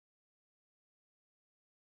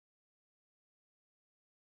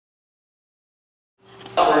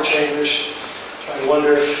bird chambers, trying to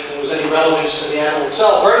wonder if there was any relevance to the animal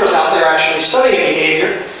itself. Vern was out there actually studying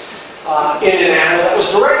behavior in an animal that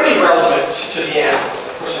was directly relevant to the animal.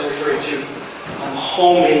 Of course, I'm referring to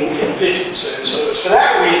homing in pigeons. And so it's for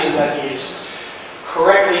that reason that he's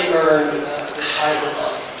correctly earned the title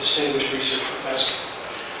of Distinguished Research Professor.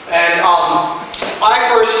 And I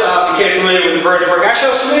first became familiar with Vern's work. Actually,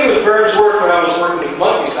 I was familiar with Vern's work when I was working with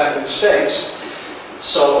monkeys back in the States.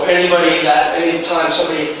 So anytime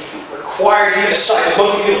somebody required you to cite, because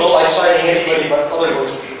monkey people don't like citing anybody but other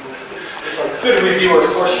monkey people. If a good reviewer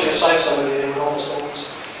forced you to cite somebody, they would almost always,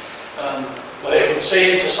 well, they would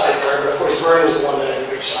say to cite Vern, but of course Vern was the one that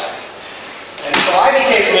everybody cited. And so I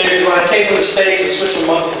became familiar, when I came from the States and switched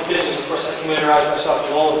from monkeys to pigeons, of course I familiarized myself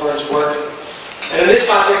with all of Vern's work. And in this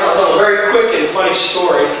context, I'll tell a very quick and funny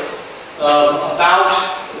story about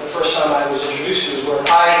the first time I was introduced to his work.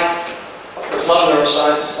 I, of course, love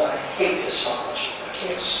neuroscience, but I hate histology. I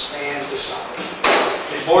can't stand histology.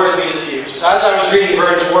 It bores me to tears. As I was reading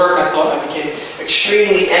Vern's work, I thought I became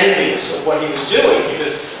extremely envious of what he was doing,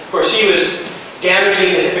 because, of course, he was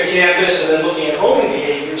damaging the hippocampus and then looking at homing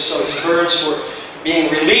behaviors, so his birds were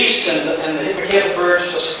being released, and the hippocampal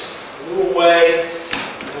birds just flew away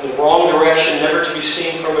in the wrong direction, never to be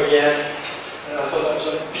seen from again. And I thought that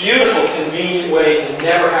was a beautiful, convenient way to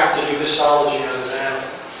never have to do histology on his animals.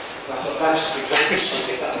 And I thought that's exactly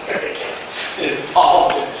something that I'm going to get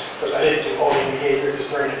involved in. Of course, I didn't do homing behavior because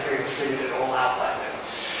Vern had pretty much figured it all out by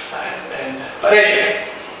then. But anyway,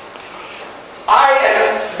 I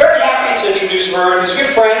am very happy to introduce Vern. He's a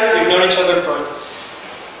good friend. We've known each other for,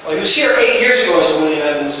 well, he was here 8 years ago as a William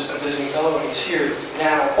Evans Visiting Fellow, and he's here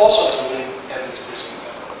now also as a William Evans Visiting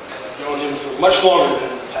Fellow. And I've known him for much longer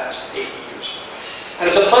than the past 8 years. And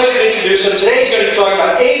it's a pleasure to introduce him. Today he's going to be talking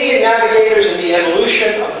about avian navigators and the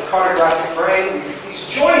evolution of the cartographic brain. Will you please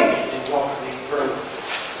join me in welcoming Vern?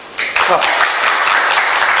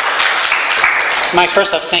 Mike,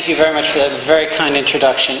 first off, thank you very much for that very kind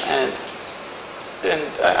introduction. And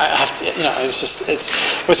I have to,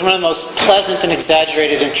 it was one of the most pleasant and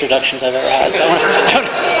exaggerated introductions I've ever had. So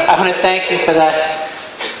I want to thank you for that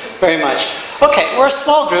very much. Okay, we're a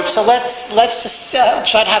small group, so let's just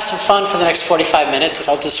try to have some fun for the next 45 minutes as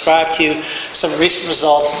I'll describe to you some recent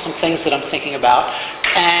results and some things that I'm thinking about.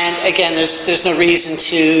 And again, there's no reason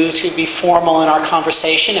to be formal in our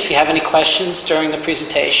conversation. If you have any questions during the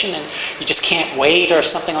presentation and you just can't wait or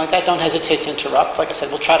something like that, don't hesitate to interrupt. Like I said,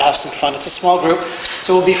 we'll try to have some fun. It's a small group,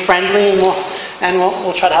 so we'll be friendly and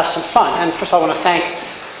we'll try to have some fun. And first of all, I want to thank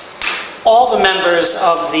all the members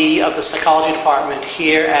of the psychology department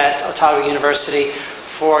here at Otago University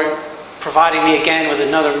for providing me again with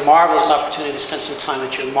another marvelous opportunity to spend some time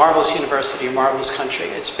at your marvelous university, your marvelous country.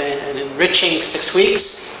 It's been an enriching 6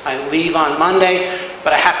 weeks. I leave on Monday,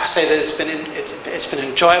 but I have to say that it's been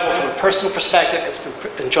enjoyable from a personal perspective. It's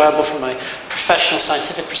been enjoyable from a professional,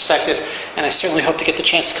 scientific perspective, and I certainly hope to get the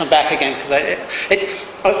chance to come back again because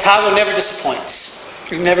Otago never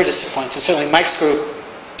disappoints. It never disappoints, and certainly Mike's group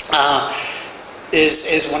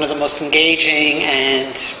is one of the most engaging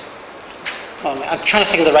and, well, I'm trying to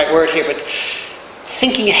think of the right word here, but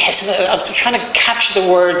thinking ahead, I'm trying to capture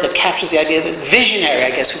the word that captures the idea that visionary,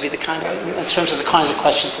 I guess, would be the kind of, in terms of the kinds of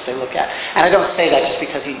questions that they look at. And I don't say that just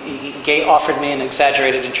because he offered me an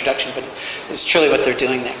exaggerated introduction, but it's truly what they're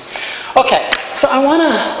doing there. Okay, so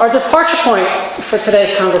our departure point for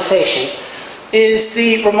today's conversation is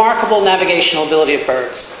the remarkable navigational ability of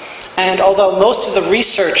birds. And although most of the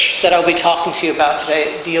research that I'll be talking to you about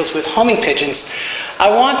today deals with homing pigeons, I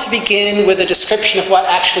want to begin with a description of what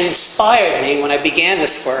actually inspired me when I began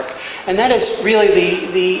this work, and that is really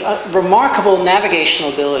the remarkable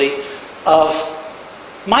navigational ability of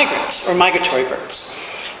migrants or migratory birds.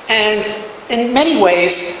 And in many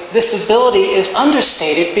ways, this ability is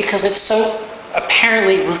understated because it's so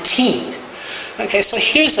apparently routine. Okay, so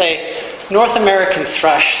here's a North American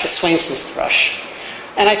thrush, the Swainson's thrush.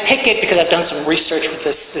 And I pick it because I've done some research with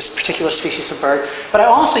this particular species of bird, but I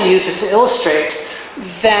also use it to illustrate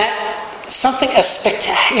that something as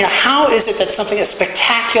spectacular, how is it that something as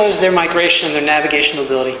spectacular as their migration and their navigational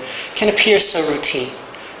ability can appear so routine?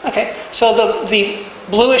 Okay, so the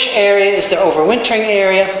bluish area is their overwintering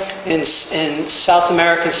area in South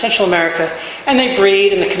America and Central America, and they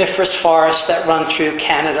breed in the coniferous forests that run through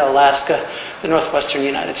Canada, Alaska, the northwestern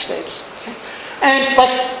United States. And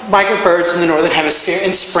like migrant birds in the northern hemisphere,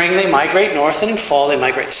 in spring they migrate north and in fall they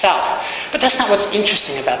migrate south. But that's not what's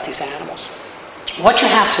interesting about these animals. What you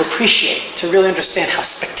have to appreciate to really understand how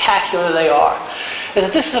spectacular they are is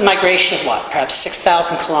that this is a migration of what? Perhaps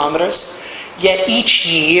 6,000 kilometers. Yet each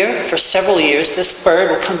year, for several years, this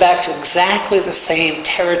bird will come back to exactly the same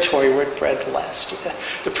territory where it bred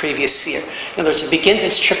the previous year. In other words, it begins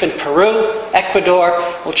its trip in Peru, Ecuador,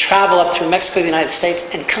 will travel up through Mexico, the United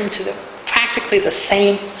States, and come to practically the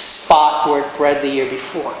same spot where it bred the year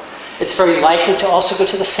before. It's very likely to also go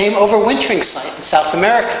to the same overwintering site in South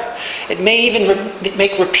America. It may even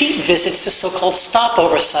make repeat visits to so-called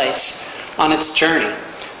stopover sites on its journey.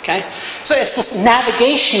 Okay? So it's this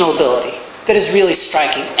navigational ability that is really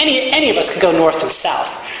striking. Any of us could go north and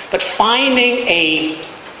south, but finding a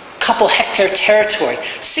couple hectare territory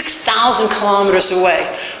 6,000 kilometers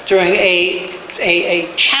away during a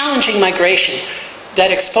challenging migration that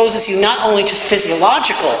exposes you not only to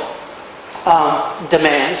physiological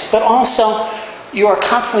demands, but also you are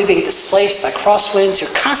constantly being displaced by crosswinds. You're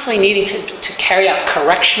constantly needing to carry out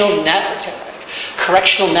correctional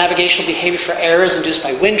navigational behavior for errors induced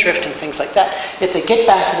by wind drift and things like that. You have to get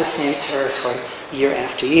back to the same territory year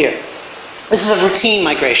after year. This is a routine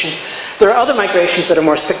migration. There are other migrations that are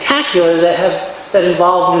more spectacular that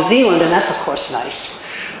involve New Zealand, and that's of course nice.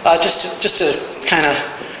 Just to kind of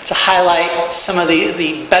to highlight some of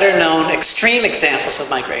the better known extreme examples of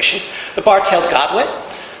migration. The bar-tailed godwit,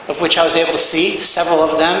 of which I was able to see several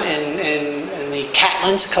of them in the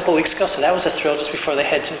Catlins a couple weeks ago, so that was a thrill just before they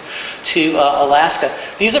head to Alaska.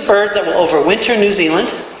 These are birds that will overwinter in New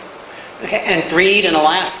Zealand, okay, and breed in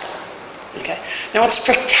Alaska. Okay. Now what's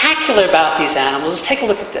spectacular about these animals is take a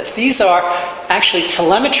look at this. These are actually these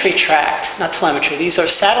are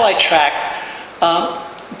satellite tracked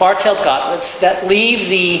bar-tailed godwits that leave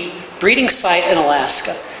the breeding site in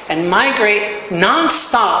Alaska and migrate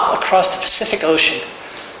non-stop across the Pacific Ocean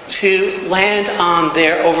to land on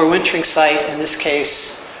their overwintering site, in this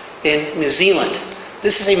case in New Zealand.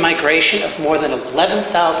 This is a migration of more than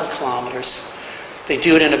 11,000 kilometers. They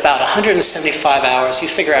do it in about 175 hours. You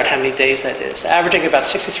figure out how many days that is, averaging about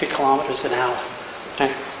 63 kilometers an hour.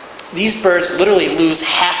 Okay? These birds literally lose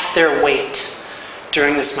half their weight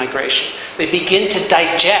during this migration. They begin to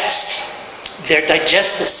digest their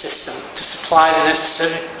digestive system to supply the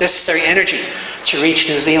necessary energy to reach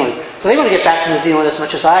New Zealand. So they want to get back to New Zealand as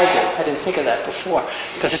much as I do. I didn't think of that before,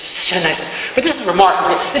 because it's such a nice... But this is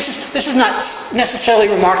remarkable. This is not necessarily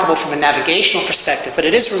remarkable from a navigational perspective, but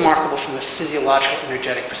it is remarkable from a physiological,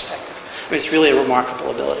 energetic perspective. I mean, it's really a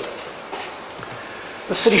remarkable ability.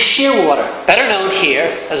 The sooty shearwater, better known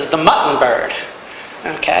here as the mutton bird.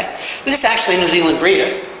 Okay, this is actually a New Zealand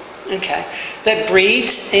breeder. Okay, that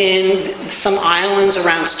breeds in some islands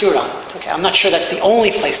around Stewart Island. Okay, I'm not sure that's the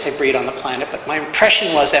only place they breed on the planet, but my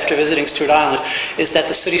impression was after visiting Stewart Island is that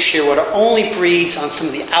the sooty shearwater only breeds on some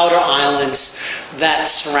of the outer islands that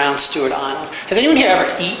surround Stewart Island. Has anyone here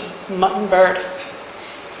ever eaten mutton bird?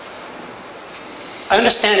 I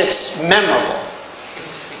understand it's memorable,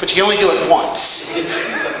 but you only do it once.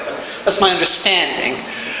 That's my understanding.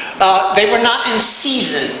 They were not in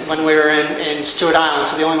season when we were in Stewart Island,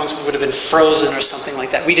 so the only ones would have been frozen or something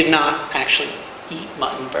like that. We did not actually eat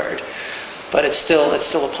mutton bird, but it's still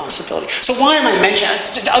a possibility. So why am I mentioning,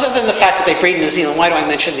 other than the fact that they breed in New Zealand, why do I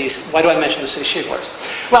mention these? Why do I mention the sooty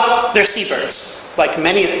shearwaters? Well, they're seabirds, like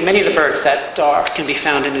many of the birds that can be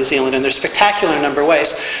found in New Zealand, and they're spectacular in a number of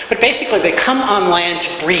ways. But basically, they come on land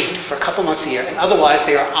to breed for a couple months a year, and otherwise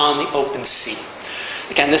they are on the open sea.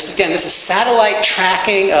 Again, this is satellite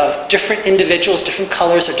tracking of different individuals, different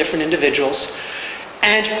colors of different individuals.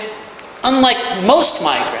 And unlike most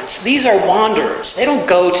migrants, these are wanderers. They don't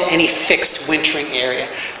go to any fixed wintering area.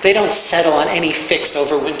 They don't settle on any fixed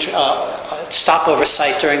stopover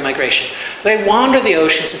site during migration. They wander the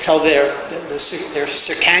oceans until their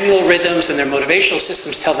circannual rhythms and their motivational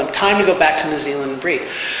systems tell them time to go back to New Zealand and breed.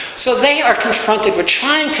 So they are confronted with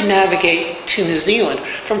trying to navigate to New Zealand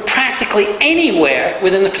from practically anywhere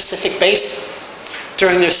within the Pacific Basin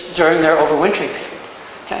during their overwintering period.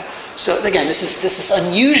 Okay? So again, this is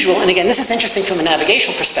unusual, and again, this is interesting from a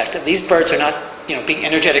navigational perspective. These birds are not, being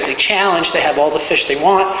energetically challenged. They have all the fish they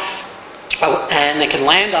want, and they can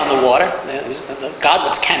land on the water. The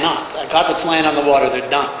godwits cannot. The godwits land on the water, they're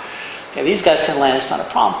done. Okay, these guys can land, it's not a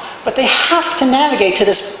problem. But they have to navigate to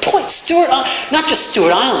this point, not just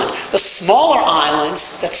Stewart Island, the smaller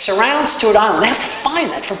islands that surround Stewart Island. They have to find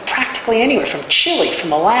that from practically anywhere, from Chile,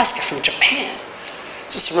 from Alaska, from Japan.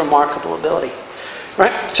 It's just a remarkable ability.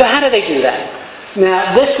 Right? So how do they do that?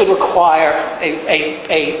 Now, this would require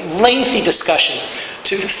a lengthy discussion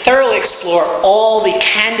to thoroughly explore all the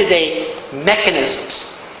candidate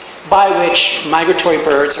mechanisms by which migratory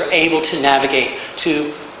birds are able to navigate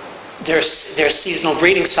to their seasonal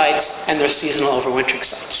breeding sites and their seasonal overwintering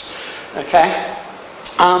sites. Okay?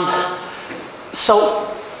 So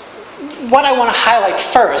what I want to highlight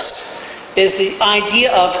first is the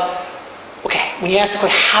idea of, okay, when you ask the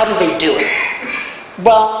question, how do they do it?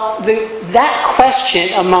 Well, that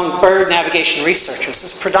question among bird navigation researchers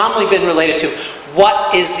has predominantly been related to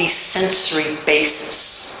what is the sensory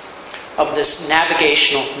basis of this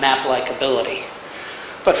navigational map-like ability.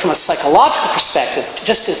 But from a psychological perspective,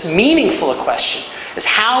 just as meaningful a question is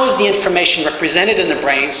how is the information represented in the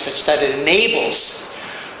brain such that it enables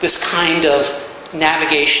this kind of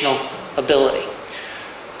navigational ability.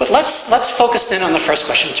 But let's focus then on the first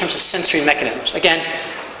question in terms of sensory mechanisms. Again,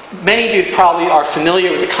 many of you probably are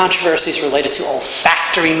familiar with the controversies related to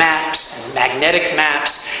olfactory maps and magnetic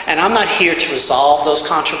maps, and I'm not here to resolve those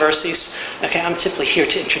controversies. Okay, I'm simply here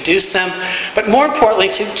to introduce them, but more importantly,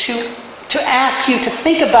 to ask you to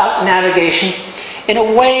think about navigation in a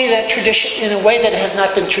way that has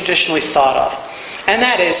not been traditionally thought of. And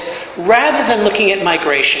that is, rather than looking at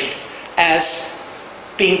migration as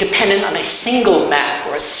being dependent on a single map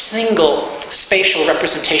or a single spatial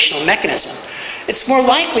representational mechanism, it's more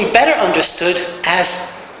likely better understood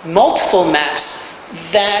as multiple maps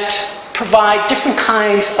that provide different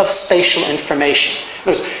kinds of spatial information. In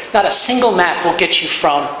other words, not a single map will get you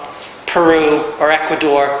from Peru or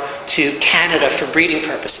Ecuador to Canada for breeding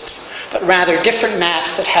purposes, but rather different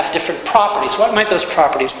maps that have different properties. What might those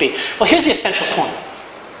properties be? Well, here's the essential point.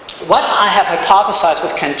 What I have hypothesized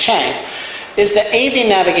with Ken Chang is that avian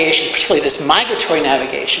navigation, particularly this migratory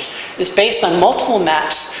navigation, is based on multiple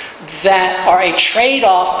maps that are a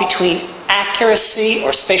trade-off between accuracy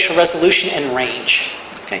or spatial resolution and range.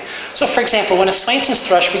 Okay? So for example, when a Swainson's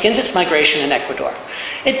thrush begins its migration in Ecuador,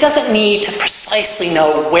 it doesn't need to precisely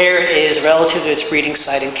know where it is relative to its breeding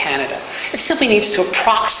site in Canada. It simply needs to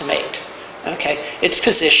approximate, okay, its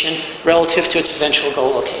position relative to its eventual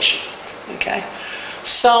goal location. Okay?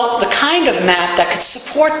 So the kind of map that could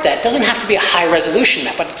support that doesn't have to be a high-resolution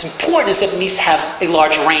map, but what's important is that it needs to have a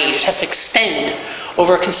large range. It has to extend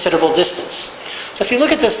over a considerable distance. So if you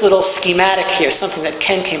look at this little schematic here, something that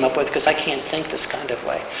Ken came up with because I can't think this kind of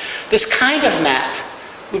way, this kind of map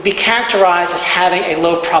would be characterized as having a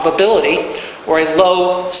low probability or a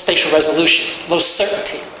low spatial resolution, low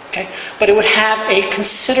certainty. Okay? But it would have a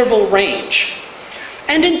considerable range.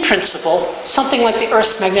 And in principle, something like the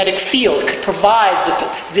Earth's magnetic field could provide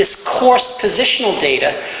this coarse positional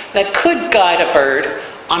data that could guide a bird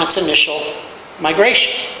on its initial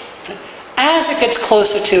migration. As it gets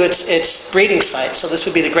closer to its breeding site, so this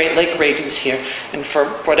would be the Great Lake regions here, and for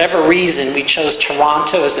whatever reason we chose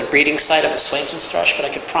Toronto as the breeding site of the Swainson's thrush, but I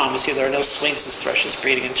can promise you there are no Swainson's thrushes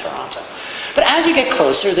breeding in Toronto. But as you get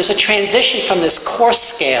closer, there's a transition from this coarse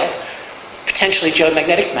scale, potentially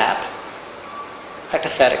geomagnetic map,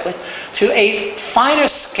 hypothetically, to a finer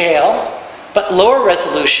scale, but lower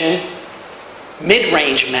resolution,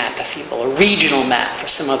 mid-range map, if you will, a regional map for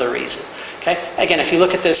some other reason. Okay? Again, if you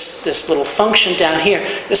look at this little function down here,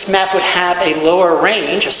 this map would have a lower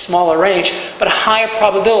range, a smaller range, but a higher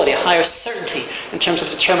probability, a higher certainty in terms of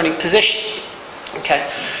determining position. Okay?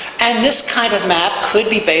 And this kind of map could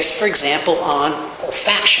be based, for example, on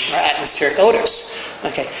olfaction or atmospheric odors.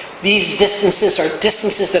 Okay? These distances are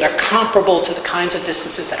distances that are comparable to the kinds of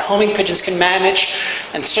distances that homing pigeons can manage,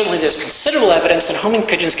 and certainly there's considerable evidence that homing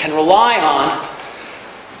pigeons can rely on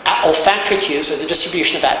olfactory cues or the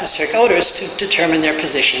distribution of atmospheric odors to determine their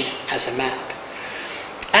position as a map.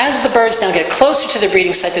 As the birds now get closer to the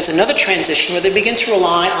breeding site, there's another transition where they begin to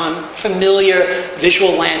rely on familiar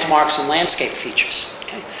visual landmarks and landscape features.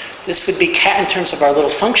 Okay? This would be, in terms of our little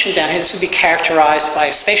function down here, this would be characterized by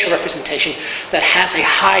a spatial representation that has a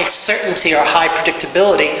high certainty or high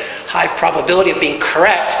predictability, high probability of being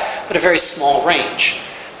correct, but a very small range.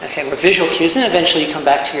 Okay, where visual cues, and eventually you come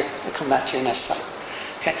back to your nest site.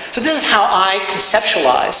 Okay, so this is how I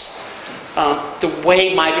conceptualize the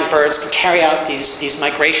way migrant birds can carry out these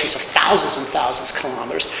migrations of thousands and thousands of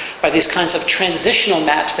kilometers by these kinds of transitional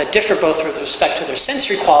maps that differ both with respect to their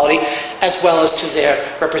sensory quality as well as to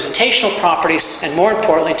their representational properties, and more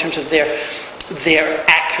importantly in terms of their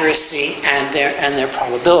accuracy and their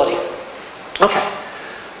probability. Okay,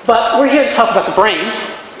 but we're here to talk about the brain.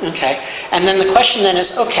 Okay, and then the question then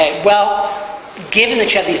is, okay, well, given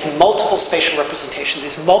that you have these multiple spatial representations,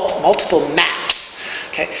 these multiple maps,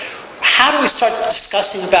 okay, how do we start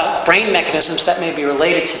discussing about brain mechanisms that may be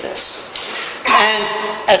related to this? And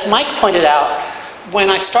as Mike pointed out, when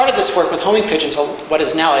I started this work with homing pigeons, what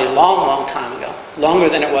is now a long, long time ago, longer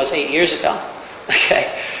than it was 8 years ago,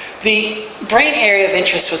 okay, the brain area of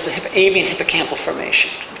interest was the avian hippocampal formation,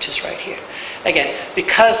 which is right here. Again,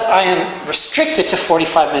 because I am restricted to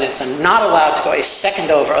 45 minutes, I'm not allowed to go a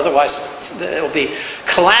second over, otherwise it will be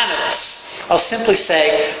calamitous. I'll simply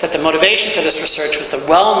say that the motivation for this research was the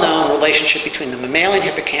well-known relationship between the mammalian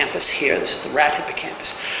hippocampus here, this is the rat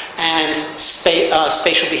hippocampus, and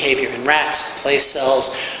spatial behavior in rats, place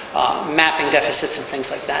cells, mapping deficits and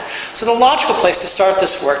things like that. So the logical place to start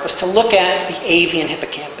this work was to look at the avian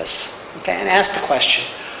hippocampus, okay, and ask the question,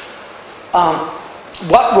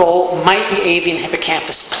 what role might the avian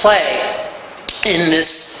hippocampus play in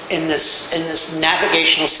this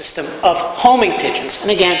navigational system of homing pigeons?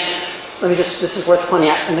 And again, this is worth pointing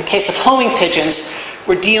out, in the case of homing pigeons,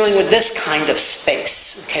 we're dealing with this kind of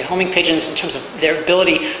space. Okay, homing pigeons, in terms of their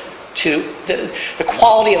ability to, the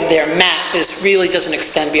quality of their map really doesn't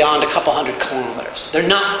extend beyond a couple hundred kilometers. They're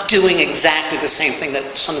not doing exactly the same thing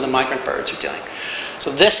that some of the migrant birds are doing.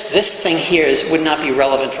 So this thing here would not be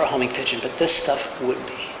relevant for a homing pigeon, but this stuff would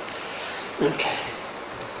be. Okay.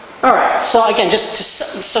 All right, so again,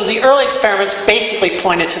 so the early experiments basically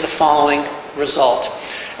pointed to the following result,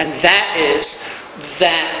 and that is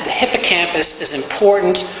that the hippocampus is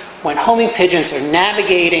important when homing pigeons are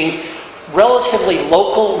navigating relatively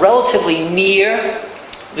local, relatively near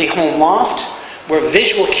the home loft, where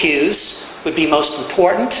visual cues would be most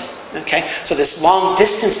important. Okay, so this long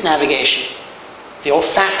distance navigation, the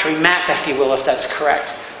olfactory map, if you will, if that's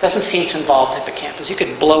correct, doesn't seem to involve the hippocampus. You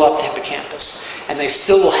could blow up the hippocampus, and they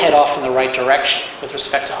still will head off in the right direction with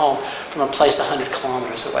respect to home from a place 100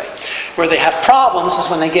 kilometers away. Where they have problems is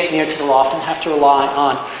when they get near to the loft and have to rely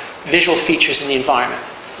on visual features in the environment.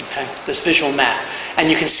 Okay, this visual map. And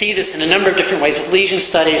you can see this in a number of different ways with lesion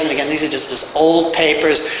studies, and again, these are just old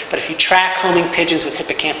papers, but if you track homing pigeons with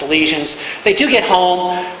hippocampal lesions, they do get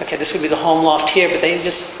home. Okay, this would be the home loft here, but they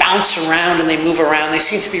just bounce around and they move around. They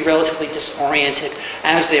seem to be relatively disoriented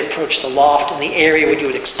as they approach the loft in the area where you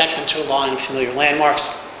would expect them to rely on familiar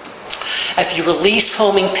landmarks. If you release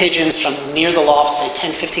homing pigeons from near the loft, say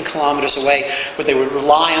 10, 15 kilometers away, where they would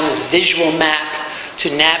rely on this visual map to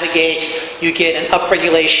navigate, you get an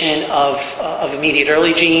upregulation of immediate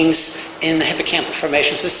early genes in the hippocampal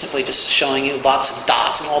formations. This is simply just showing you lots of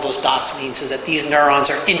dots, and all those dots means is that these neurons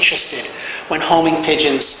are interested when homing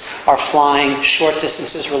pigeons are flying short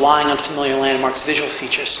distances, relying on familiar landmarks, visual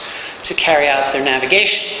features, to carry out their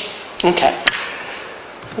navigation. Okay.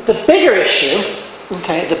 But the bigger issue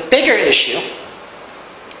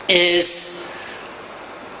is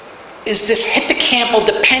this hippocampal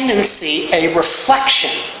dependency a reflection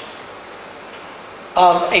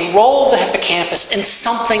of a role of the hippocampus in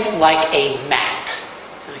something like a map?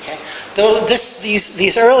 Okay? Though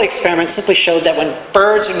these early experiments simply showed that when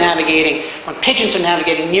pigeons are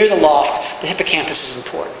navigating near the loft, the hippocampus is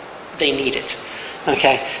important. They need it.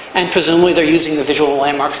 Okay? And presumably they're using the visual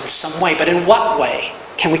landmarks in some way, but in what way?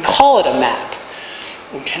 Can we call it a map?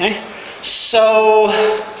 Okay? So,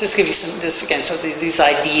 just give you these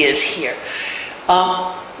ideas here.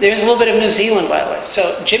 There's a little bit of New Zealand, by the way.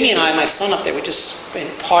 So Jimmy and I, my son up there, we just, in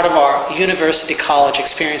part of our university college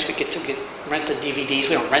experience, we get to rent the DVDs.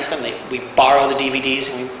 We don't rent them, we borrow the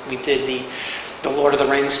DVDs, and we did the Lord of the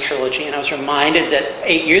Rings trilogy. And I was reminded that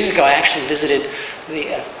 8 years ago I actually visited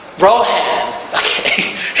the Rohan,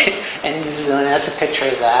 okay, in New Zealand. That's a picture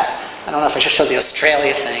of that. I don't know if I should show the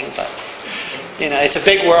Australia thing, but you know, it's a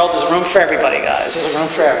big world. There's room for everybody, guys. There's room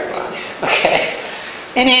for everybody. Okay?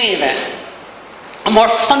 In any event, a more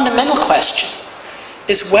fundamental question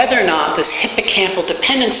is whether or not this hippocampal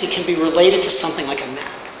dependency can be related to something like a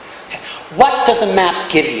map. Okay? What does a map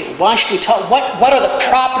give you? Why should we talk? What are the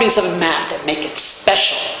properties of a map that make it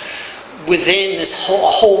special within this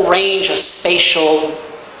whole range of spatial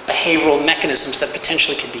behavioral mechanisms that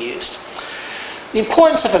potentially can be used? The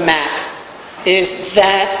importance of a map is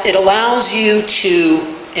that it allows you to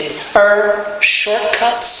infer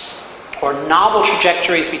shortcuts or novel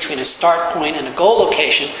trajectories between a start point and a goal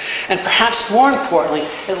location, and perhaps more importantly,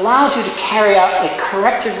 it allows you to carry out a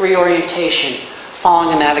corrective reorientation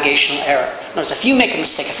following a navigational error. In other words, if you make a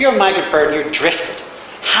mistake, if you're a migrant bird and you're drifted,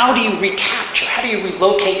 how do you recapture? How do you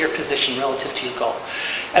relocate your position relative to your goal?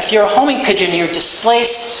 If you're a homing pigeon and you're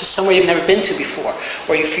displaced to somewhere you've never been to before,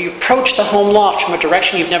 or if you approach the home loft from a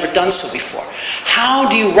direction you've never done so before, how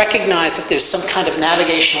do you recognize that there's some kind of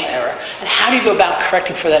navigational error? And how do you go about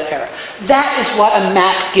correcting for that error? That is what a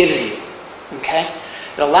map gives you. Okay?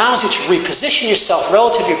 It allows you to reposition yourself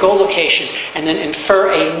relative to your goal location and then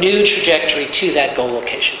infer a new trajectory to that goal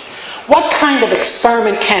location. What kind of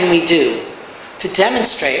experiment can we do to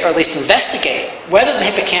demonstrate, or at least investigate, whether the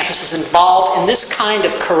hippocampus is involved in this kind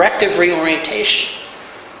of corrective reorientation,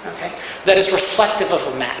 okay, that is reflective of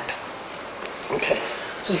a map? Okay.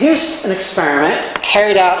 So here's an experiment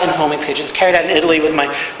carried out in homing pigeons, carried out in Italy with my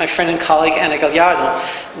friend and colleague Anna Gagliardo,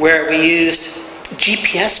 where we used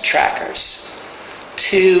GPS trackers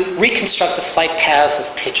to reconstruct the flight paths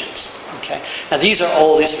of pigeons. Okay. Now these are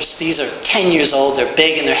old, these are 10 years old, they're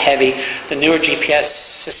big and they're heavy. The newer GPS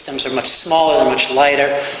systems are much smaller, they're much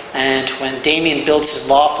lighter, and when Damien builds his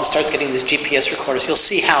loft and starts getting these GPS recorders, you'll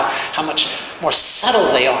see how much more subtle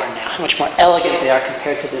they are now, how much more elegant they are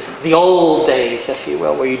compared to the old days, if you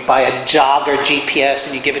will, where you'd buy a jogger GPS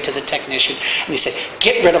and you give it to the technician and you say,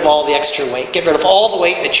 get rid of all the extra weight, get rid of all the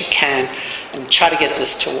weight that you can, and try to get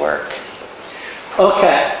this to work.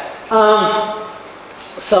 Okay.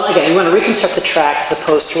 So again, you want to reconstruct the tracks as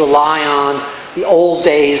opposed to rely on the old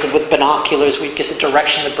days with binoculars where you get the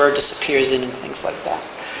direction the bird disappears in and things like that.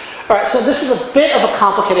 All right, so this is a bit of a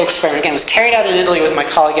complicated experiment. Again, it was carried out in Italy with my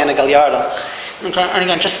colleague Anna Gagliardo. Okay, and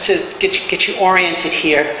again, just to get you oriented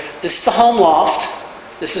here, this is the home loft.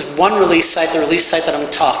 This is one release site, the release site that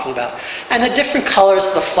I'm talking about. And the different colors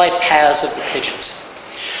of the flight paths of the pigeons.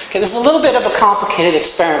 Okay, this is a little bit of a complicated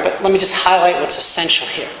experiment, but let me just highlight what's essential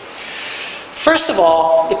here. First of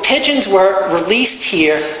all, the pigeons were released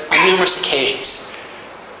here on numerous occasions,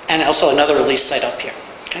 and also another release site up here.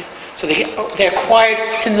 Okay? So they acquired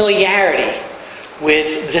familiarity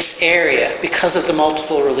with this area because of the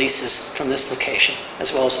multiple releases from this location,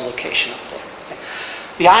 as well as the location up there. Okay?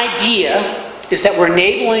 The idea is that we're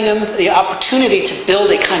enabling them the opportunity to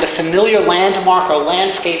build a kind of familiar landmark or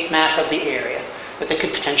landscape map of the area that they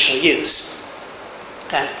could potentially use.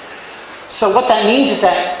 Okay? So what that means is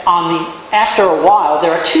that after a while,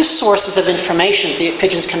 there are two sources of information the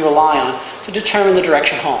pigeons can rely on to determine the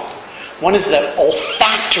direction home. One is the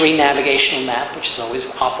olfactory navigational map, which is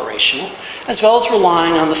always operational, as well as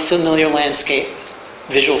relying on the familiar landscape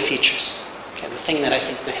visual features. Okay, the thing that I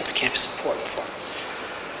think the hippocampus is important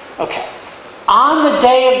for. Okay. On the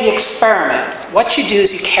day of the experiment, what you do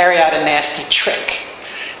is you carry out a nasty trick.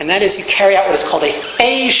 And that is you carry out what is called a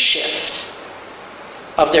phase shift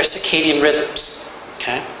of their circadian rhythms.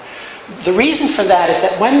 Okay? The reason for that is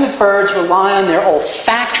that when the birds rely on their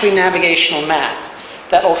olfactory navigational map,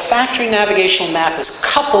 that olfactory navigational map is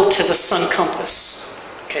coupled to the sun compass.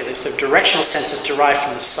 Okay, their directional sense is derived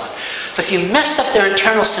from the sun. So if you mess up their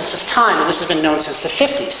internal sense of time, and this has been known since the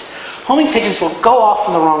 50s, homing pigeons will go off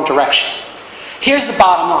in the wrong direction. Here's the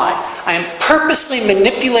bottom line. I am purposely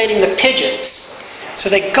manipulating the pigeons so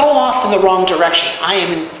they go off in the wrong direction. I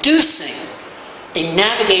am inducing a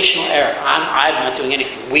navigational error. I'm not doing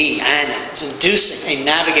anything. Anna, is inducing a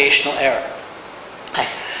navigational error. Okay.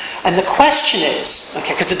 And the question is,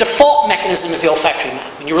 okay, because the default mechanism is the olfactory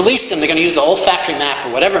map. When you release them, they're going to use the olfactory map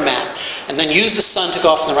or whatever map, and then use the sun to go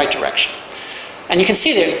off in the right direction. And you can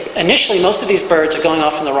see that initially most of these birds are going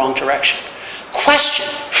off in the wrong direction. Question,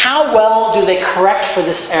 how well do they correct for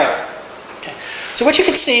this error? Okay. So what you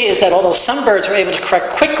can see is that although some birds were able to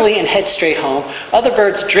correct quickly and head straight home, other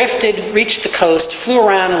birds drifted, reached the coast, flew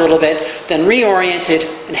around a little bit, then reoriented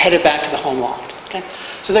and headed back to the home loft. Okay?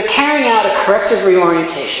 So they're carrying out a corrective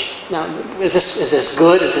reorientation. Now, is this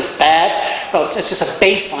good? Is this bad? Well, it's just a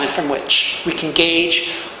baseline from which we can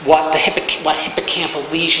gauge what hippocampal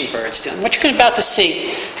lesion birds do. And what you're about to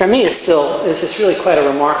see, for me, is just really quite a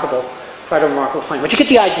remarkable finding. But you get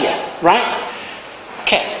the idea, right?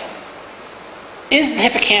 Okay. Is the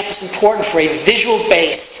hippocampus important for a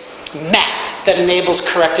visual-based map that enables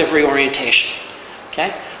corrective reorientation?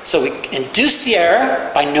 Okay? So we induce the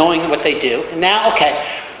error by knowing what they do. And now, okay,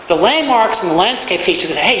 the landmarks and the landscape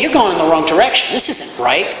features say, hey, you're going in the wrong direction. This isn't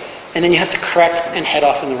right. And then you have to correct and head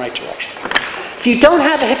off in the right direction. If you don't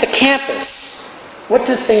have a hippocampus, what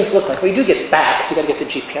do things look like? Well, you do get back, because you've got to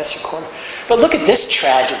get the GPS recorder. But look at this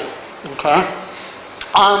tragedy. Okay?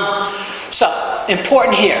 So,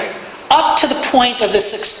 important here. Up to the point of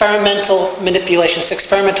this experimental manipulation, this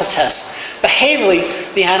experimental test,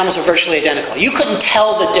 behaviorally, the animals are virtually identical. You couldn't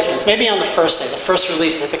tell the difference. Maybe on the first day, the first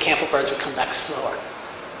release, the hippocampal birds would come back slower.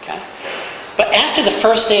 Okay? But after the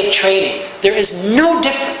first day of training, there is no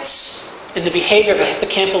difference in the behavior of a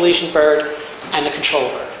hippocampal lesion bird and a control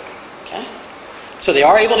bird. Okay? So they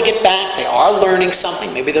are able to get back. They are learning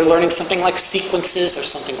something. Maybe they're learning something like sequences or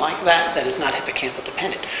something like that that is not hippocampal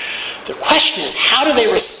dependent. The question is, how do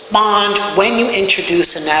they respond when you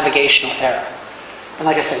introduce a navigational error? And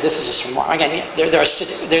like I said, this is just remarkable. Again, there are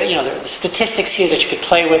statistics here that you could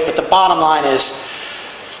play with, but the bottom line is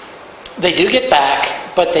they do get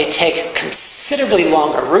back, but they take considerably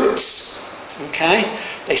longer routes. Okay?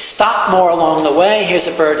 They stop more along the way. Here's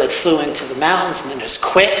a bird that flew into the mountains and then just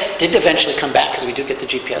quit. Did eventually come back because we do get the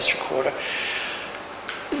GPS recorder.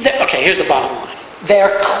 Okay, here's the bottom line. They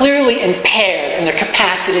are clearly impaired in their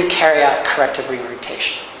capacity to carry out corrective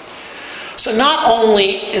reorientation. So not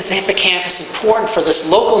only is the hippocampus important for this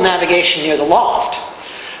local navigation near the loft,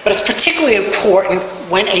 But it's particularly important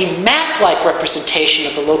when a map-like representation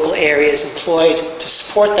of the local area is employed to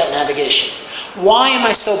support that navigation. Why am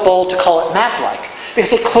I so bold to call it map-like?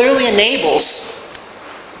 Because it clearly enables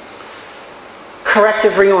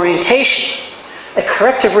corrective reorientation. A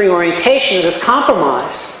corrective reorientation that is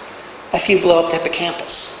compromised if you blow up the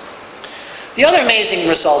hippocampus. The other amazing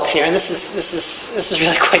result here, and this is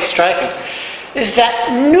really quite striking, is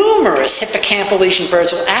that numerous hippocampal lesion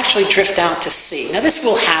birds will actually drift out to sea. Now this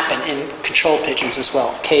will happen in control pigeons as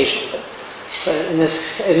well, occasionally, but in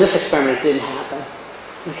this experiment it didn't happen.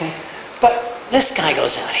 Okay, but this guy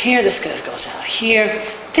goes out here, this guy goes out here,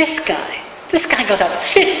 this guy goes out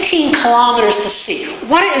 15 kilometers to sea.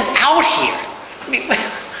 What is out here? I mean,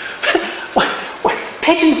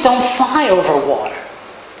 pigeons don't fly over water.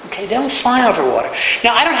 Okay, they don't fly over water.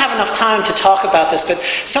 Now, I don't have enough time to talk about this, but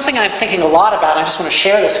something I'm thinking a lot about, and I just want to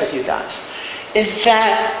share this with you guys, is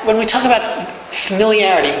that when we talk about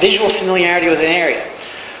familiarity, visual familiarity with an area,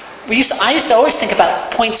 I used to always think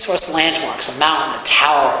about point source landmarks, a mountain, a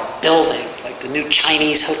tower, a building, like the new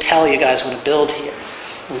Chinese hotel you guys want to build here.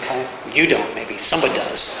 Okay, you don't, maybe someone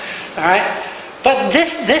does. All right, but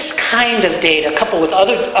this kind of data, coupled with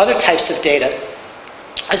other types of data,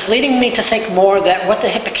 is leading me to think more that what the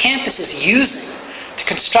hippocampus is using to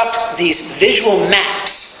construct these visual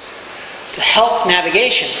maps to help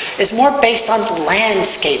navigation is more based on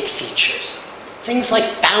landscape features. Things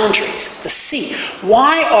like boundaries, the sea.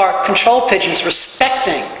 Why are control pigeons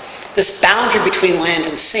respecting this boundary between land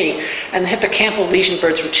and sea, and the hippocampal lesion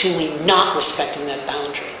birds routinely not respecting that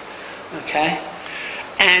boundary? Okay?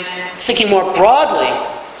 And thinking more broadly,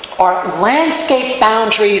 are landscape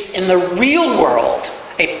boundaries in the real world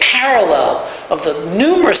a parallel of the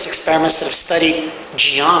numerous experiments that have studied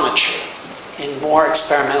geometry in more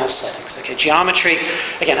experimental settings? Okay, geometry,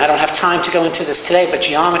 again, I don't have time to go into this today, but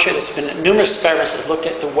geometry, there's been numerous experiments that have looked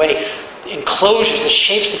at the way enclosures, the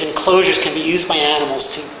shapes of enclosures can be used by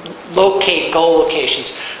animals to locate goal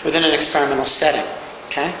locations within an experimental setting.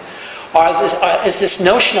 Okay? Is this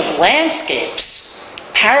notion of landscapes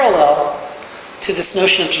parallel to this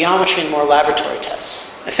notion of geometry in more laboratory tests?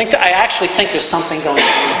 I actually think there's something going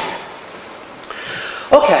on.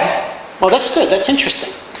 Okay, well that's good, that's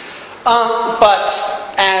interesting. But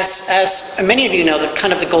as many of you know,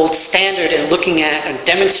 the gold standard in looking at and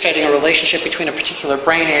demonstrating a relationship between a particular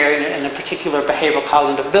brain area and a particular behavioral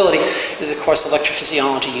cognitive ability is, of course,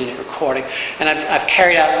 electrophysiology unit recording. And I've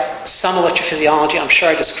carried out some electrophysiology. I'm sure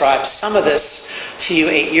I described some of this to you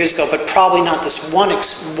 8 years ago, but probably not this one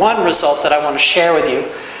result that I want to share with you.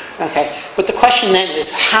 Okay, but the question then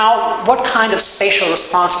is what kind of spatial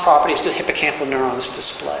response properties do hippocampal neurons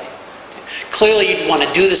display? Clearly, you'd want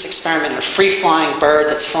to do this experiment in a free-flying bird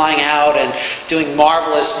that's flying out and doing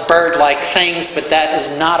marvelous bird-like things, but that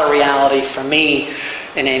is not a reality for me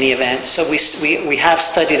in any event. So we have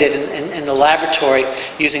studied it in the laboratory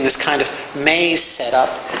using this kind of maze setup.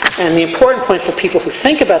 And the important point for people who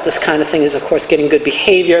think about this kind of thing is, of course, getting good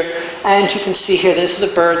behavior. And you can see here, this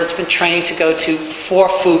is a bird that's been trained to go to 4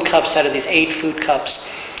 food cups out of these 8 food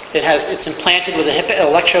cups. It's implanted with an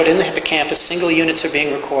electrode in the hippocampus. Single units are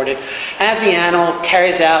being recorded as the animal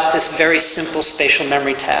carries out this very simple spatial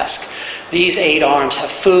memory task. These 8 arms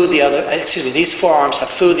have food. These 4 arms have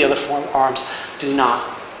food. The other 4 arms do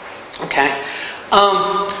not. Okay.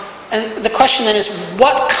 And the question then is,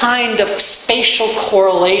 what kind of spatial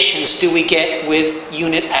correlations do we get with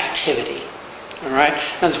unit activity? All right.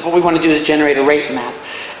 And so what we want to do is generate a rate map.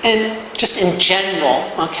 And just in general,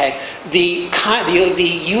 okay, the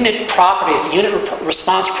unit properties, the unit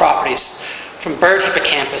response properties from bird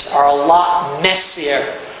hippocampus are a lot messier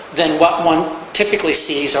than what one typically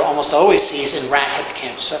sees or almost always sees in rat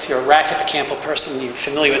hippocampus. So if you're a rat hippocampal person, you're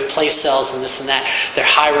familiar with place cells and this and that. They're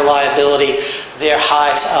high reliability, they're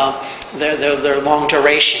long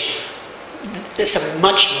duration. It's a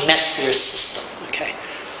much messier system. Okay,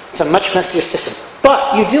 it's a much messier system.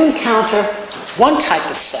 But you do encounter one type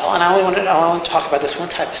of cell, and I only want to talk about this one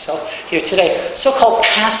type of cell here today, so-called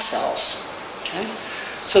path cells. Okay?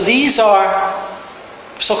 So these are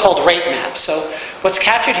so-called rate maps. So what's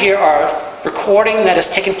captured here are recording that has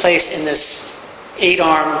taken place in this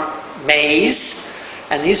 8-arm maze,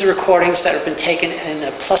 and these are recordings that have been taken in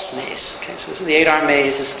a plus maze. Okay? So this is the 8-arm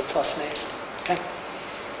maze, this is the plus maze. Okay?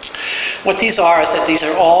 What these are is that these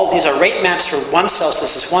are rate maps for one cell. So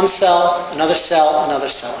this is one cell, another cell, another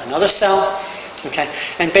cell, another cell. Okay?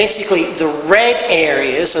 And basically the red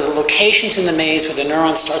areas are the locations in the maze where the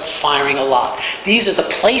neuron starts firing a lot. These are the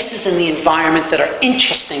places in the environment that are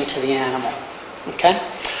interesting to the animal. Okay?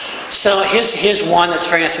 So here's one that's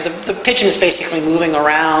very nice. So the pigeon is basically moving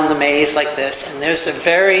around the maze like this, and there's a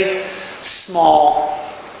very small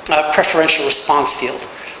preferential response field.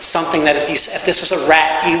 Something that if this was a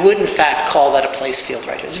rat, you would in fact call that a place field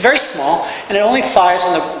right here. It's very small, and it only fires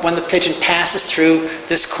when the pigeon passes through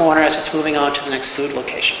this corner as it's moving on to the next food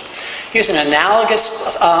location. Here's an analogous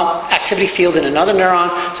activity field in another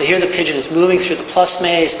neuron. So here the pigeon is moving through the plus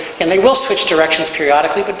maze. And they will switch directions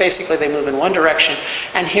periodically, but basically they move in one direction.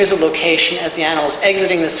 And here's a location as the animal is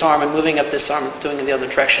exiting this arm and moving up this arm, doing in the other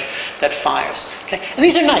direction, that fires. Okay? And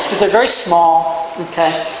these are nice because they're very small.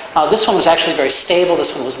 Okay? This one was actually very stable.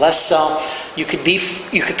 This one was less so. You could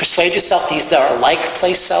persuade yourself these are like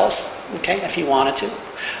place cells, okay, if you wanted to.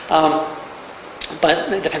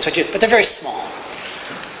 But it depends what you do. But they're very small.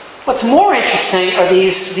 What's more interesting are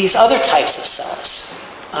these other types of cells,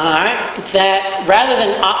 all right, that rather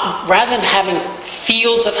than having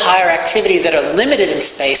fields of higher activity that are limited in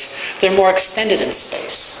space, they're more extended in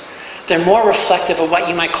space. They're more reflective of what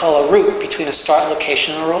you might call a route between a start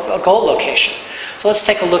location or a goal location. So let's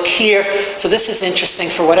take a look here. So this is interesting.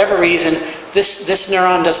 For whatever reason, this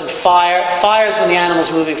neuron doesn't fire. It fires when the animal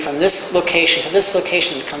is moving from this location to this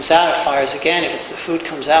location. It comes out, it fires again. It gets the food,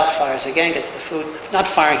 comes out, fires again, gets the food. Not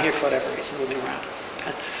firing here for whatever reason, moving around.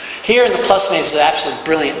 Okay. Here in the plus maze is an absolutely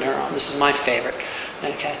brilliant neuron. This is my favorite.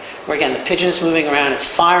 Okay. Where again, the pigeon is moving around. It's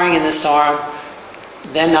firing in this arm,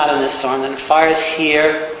 then not in this arm. Then it fires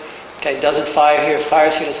here. Okay, doesn't fire here,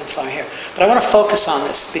 fires here, doesn't fire here. But I want to focus on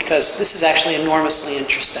this because this is actually enormously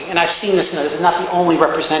interesting. And I've seen this, and this is not the only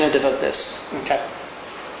representative of this. Okay.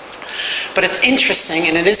 But it's interesting,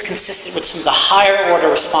 and it is consistent with some of the higher order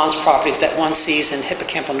response properties that one sees in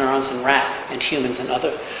hippocampal neurons in rat and humans and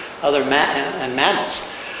other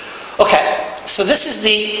mammals. Okay, so this is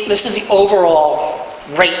the overall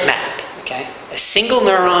rate map. Okay, a single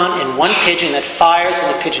neuron in one pigeon that fires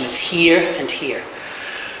when the pigeon is here and here.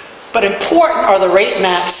 But important are the rate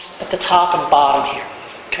maps at the top and bottom here.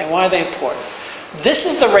 Okay, why are they important? This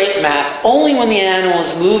is the rate map only when the animal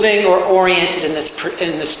is moving or oriented in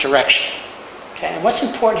this direction. Okay, and what's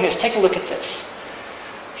important here is take a look at this.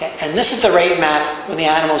 Okay, and this is the rate map when the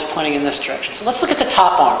animal is pointing in this direction. So let's look at the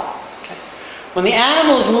top arm. Okay. When the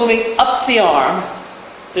animal is moving up the arm,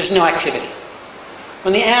 there's no activity.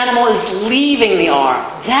 When the animal is leaving the arm,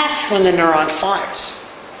 that's when the neuron fires.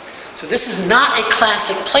 So this is not a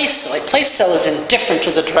classic place cell. A place cell is indifferent to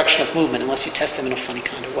the direction of movement unless you test them in a funny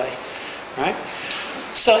kind of way. Right?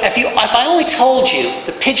 So if I only told you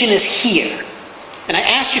the pigeon is here, and I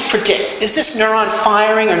asked you to predict, is this neuron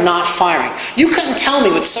firing or not firing? You couldn't tell me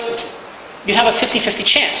with certainty. You'd have a 50-50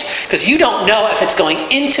 chance, because you don't know if it's going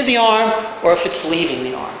into the arm or if it's leaving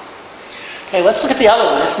the arm. Okay, let's look at the other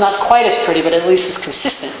one. It's not quite as pretty, but at least it's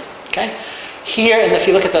consistent. Okay? Here, and if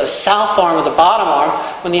you look at the south arm or the bottom arm,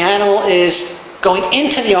 when the animal is going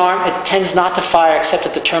into the arm, it tends not to fire except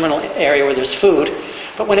at the terminal area where there's food.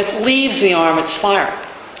 But when it leaves the arm, it's firing.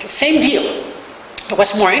 Okay, same deal. But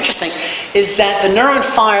what's more interesting is that the neuron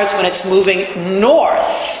fires when it's moving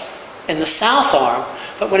north in the south arm,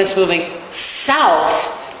 but when it's moving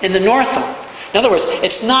south in the north arm. In other words,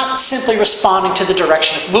 it's not simply responding to the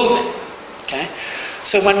direction of movement. Okay?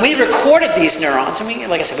 So when we recorded these neurons, and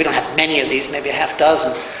like I said, we don't have many of these, maybe a half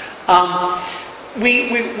dozen.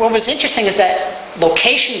 What was interesting is that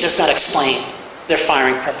location does not explain their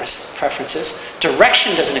firing preferences.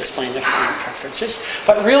 Direction doesn't explain their firing preferences.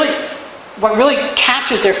 But really, what really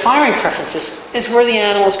captures their firing preferences is where the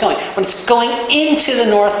animal is going. When it's going into the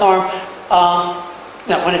north arm,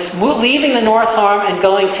 when it's leaving the north arm and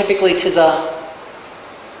going typically to the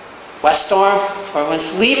west arm, or when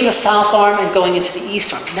it's leaving the south arm and going into the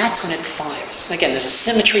east arm, and that's when it fires. And again, there's a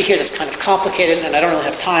symmetry here that's kind of complicated, and I don't really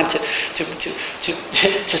have time to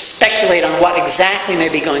speculate on what exactly may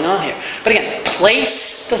be going on here. But again,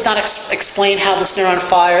 place does not explain how this neuron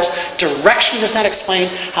fires. Direction does not explain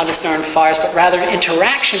how this neuron fires, but rather an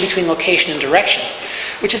interaction between location and direction,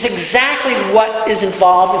 which is exactly what is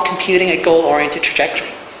involved in computing a goal-oriented trajectory.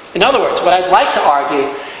 In other words, what I'd like to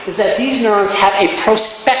argue is that these neurons have a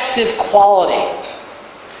prospective quality.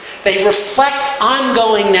 They reflect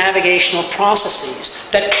ongoing navigational processes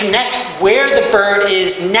that connect where the bird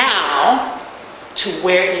is now to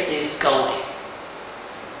where it is going.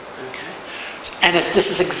 Okay? And this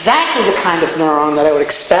is exactly the kind of neuron that I would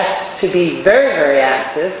expect to be very, very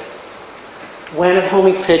active when a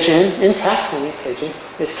homing pigeon, intact homing pigeon,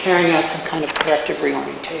 is carrying out some kind of corrective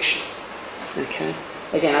reorientation. Okay?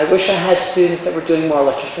 Again, I wish I had students that were doing more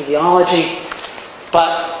electrophysiology,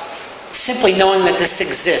 but simply knowing that this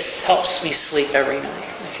exists helps me sleep every night.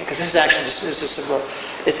 Okay? Because this is actually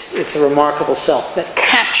it's a remarkable cell that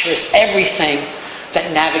captures everything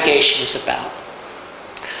that navigation is about.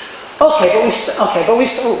 Okay, but we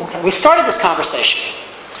started this conversation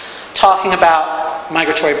talking about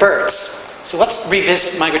migratory birds. So let's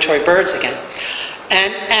revisit migratory birds again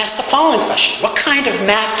and ask the following question. What kind of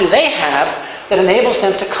map do they have that enables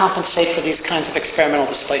them to compensate for these kinds of experimental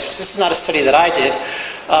displacements? This is not a study that I did,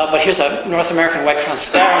 but here's a North American white-crowned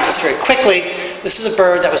sparrow. Just very quickly, this is a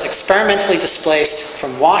bird that was experimentally displaced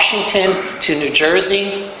from Washington to New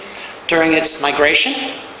Jersey during its migration.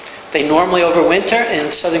 They normally overwinter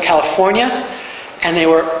in Southern California, and they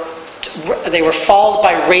were followed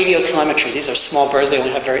by radio telemetry. These are small birds. They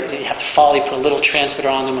only have you have to follow. You put a little transmitter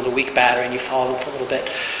on them with a weak battery, and you follow them for a little bit.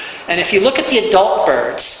 And if you look at the adult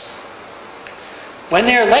birds, when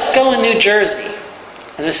they're let go in New Jersey,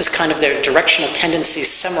 and this is kind of their directional tendencies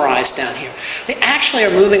summarized down here, they actually are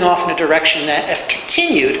moving off in a direction that, if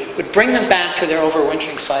continued, would bring them back to their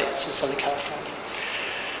overwintering sites in Southern California.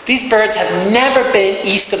 These birds have never been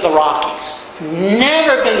east of the Rockies.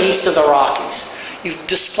 Never been east of the Rockies. You've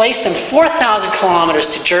displaced them 4,000 kilometers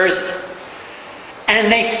to Jersey.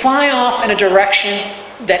 And they fly off in a direction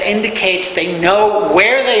that indicates they know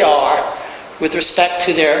where they are with respect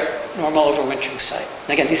to their normal overwintering site.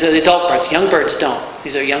 And again, these are the adult birds. Young birds don't.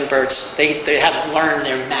 These are young birds. They haven't learned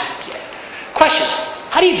their map yet. Question,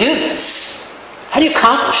 how do you do this? How do you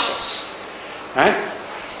accomplish this? All right?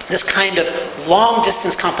 This kind of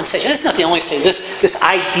long-distance compensation. This is not the only study. This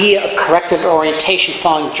idea of corrective orientation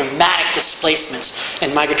following dramatic displacements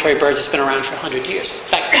in migratory birds has been around for 100 years. In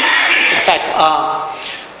fact,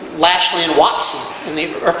 Lashley and Watson in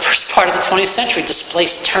the first part of the 20th century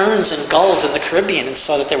displaced terns and gulls in the Caribbean and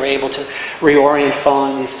saw that they were able to reorient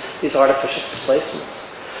following these artificial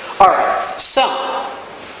displacements. All right, so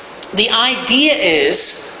the idea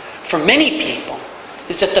is, for many people,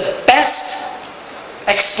 is that the best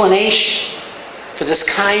explanation for this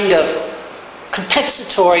kind of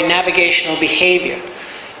compensatory navigational behavior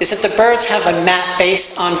is that the birds have a map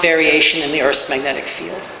based on variation in the Earth's magnetic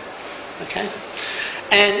field. Okay?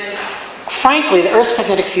 And frankly, the Earth's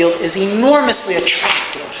magnetic field is enormously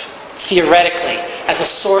attractive, theoretically, as a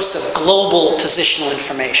source of global positional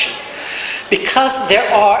information. Because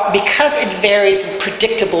it varies in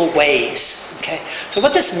predictable ways. Okay? So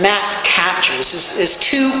what this map captures is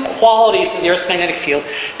two qualities of the Earth's magnetic field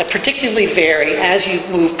that predictably vary as you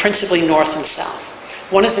move principally north and south.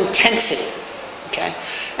 One is intensity. Okay?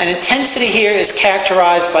 And intensity here is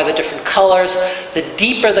characterized by the different colors. The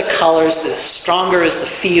deeper the colors, the stronger is the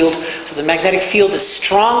field. So the magnetic field is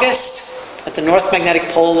strongest at the north magnetic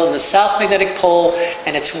pole and the south magnetic pole,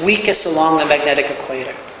 and it's weakest along the magnetic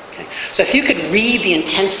equator. Okay? So if you could read the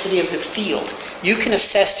intensity of the field, you can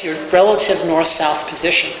assess your relative north-south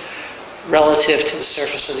position relative to the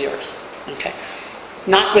surface of the Earth. Okay?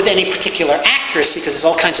 Not with any particular accuracy, because there's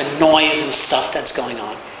all kinds of noise and stuff that's going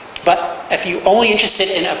on. But if you're only interested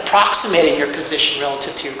in approximating your position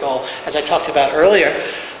relative to your goal, as I talked about earlier,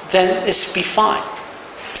 then this would be fine.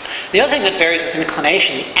 The other thing that varies is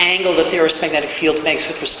inclination, the angle that the Earth's magnetic field makes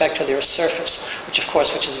with respect to the Earth's surface, which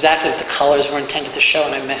is exactly what the colors were intended to show,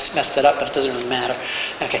 and I messed it up, but it doesn't really matter.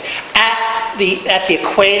 Okay. At the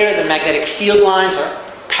equator, the magnetic field lines are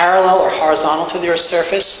parallel or horizontal to the Earth's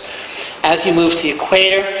surface. As you move to the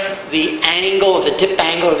equator, the dip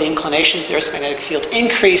angle of the inclination of the Earth's magnetic field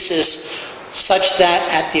increases such that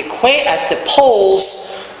at the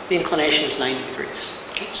poles, the inclination is 90 degrees.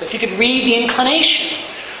 Okay? So if you could read the inclination,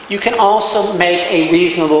 you can also make a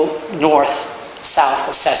reasonable north-south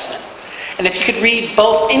assessment. And if you could read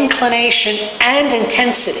both inclination and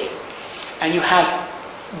intensity, and you have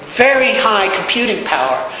very high computing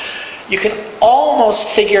power, you can almost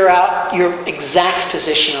figure out your exact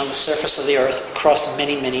position on the surface of the Earth across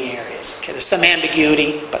many, many areas. Okay, there's some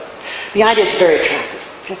ambiguity, but the idea is very attractive.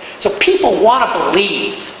 Okay? So people want to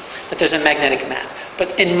believe that there's a magnetic map.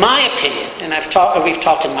 But in my opinion, and we've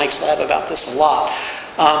talked in Mike's lab about this a lot,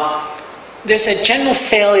 there's a general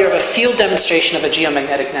failure of a field demonstration of a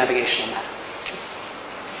geomagnetic navigational map. Okay?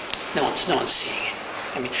 No one's seeing it.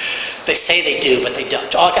 I mean, they say they do, but they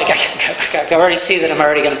don't. I already see that I'm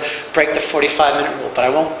already going to break the 45-minute rule, but I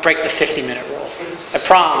won't break the 50-minute rule. I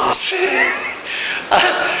promise.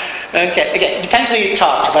 Okay, again, it depends who you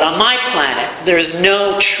talk to, but on my planet, there is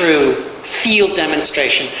no true field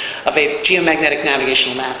demonstration of a geomagnetic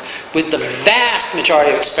navigational map, with the vast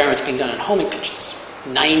majority of experiments being done in homing pigeons.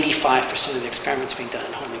 95% of the experiments being done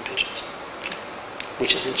in homing pigeons. Okay?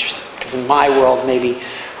 Which is interesting, because in my world, maybe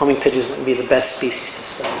homing pigeons wouldn't be the best species to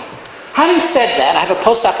study. Having said that, I have a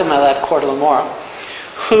postdoc in my lab, Corda Lamora,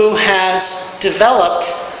 who has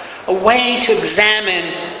developed a way to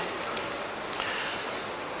examine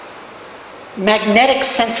magnetic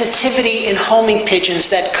sensitivity in homing pigeons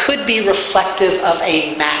that could be reflective of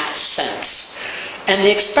a map sense. And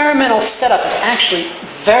the experimental setup is actually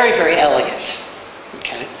very, very elegant.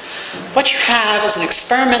 What you have is an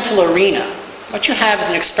experimental arena. What you have is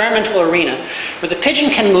an experimental arena where the pigeon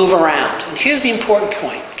can move around. And here's the important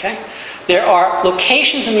point, okay? There are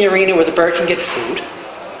locations in the arena where the bird can get food.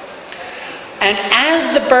 And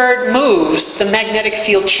as the bird moves, the magnetic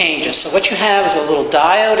field changes. So what you have is a little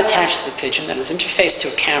diode attached to the pigeon that is interfaced to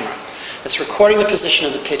a camera that's recording the position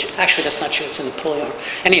of the pigeon. Actually, that's not true. It's in the pulley arm.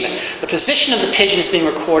 Anyway, the position of the pigeon is being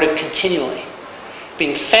recorded continually,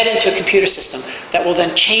 being fed into a computer system that will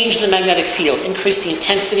then change the magnetic field, increase the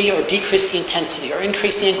intensity or decrease the intensity, or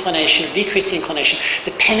increase the inclination or decrease the inclination,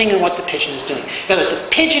 depending on what the pigeon is doing. In other words, the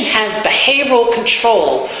pigeon has behavioral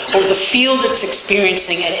control over the field it's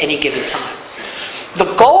experiencing at any given time.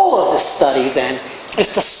 The goal of this study, then,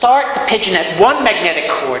 is to start the pigeon at one magnetic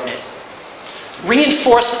coordinate,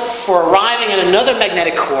 reinforce it for arriving at another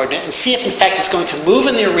magnetic coordinate, and see if, in fact, it's going to move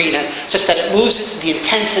in the arena such that it moves the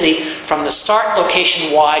intensity from the start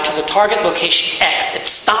location Y to the target location X. It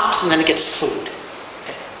stops and then it gets food.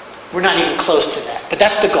 Okay. We're not even close to that, but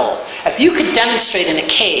that's the goal. If you could demonstrate in a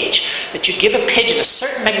cage that you give a pigeon a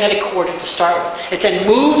certain magnetic coordinate to start with, it then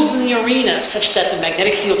moves in the arena such that the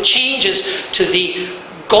magnetic field changes to the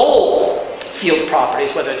goal field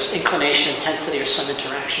properties, whether it's inclination, intensity, or some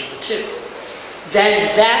interaction of the two,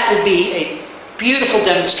 then that would be a beautiful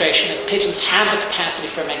demonstration that pigeons have the capacity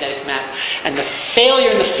for a magnetic map. And the failure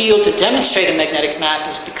in the field to demonstrate a magnetic map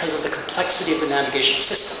is because of the complexity of the navigation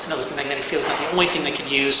system. In other words, the magnetic field is not the only thing they can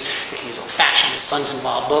use. They can use olfaction, the sun's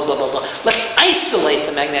involved, blah, blah, blah, blah. Let's isolate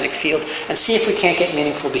the magnetic field and see if we can't get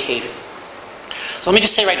meaningful behavior. So let me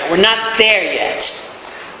just say right now, we're not there yet.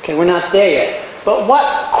 Okay, we're not there yet. But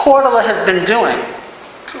what Cordula has been doing,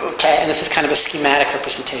 okay, and this is kind of a schematic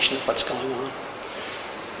representation of what's going on.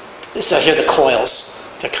 So here are the coils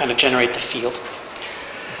that kind of generate the field.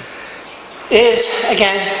 Is,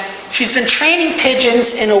 again, she's been training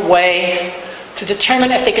pigeons in a way to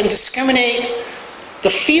determine if they can discriminate the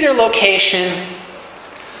feeder location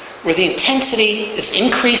where the intensity is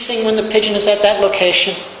increasing when the pigeon is at that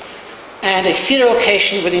location, and a feeder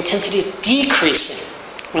location where the intensity is decreasing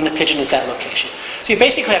when the pigeon is at that location. So you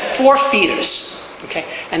basically have 4 feeders, okay?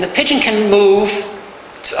 And the pigeon can move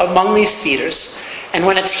among these feeders. And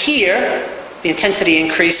when it's here, the intensity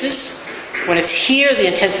increases. When it's here, the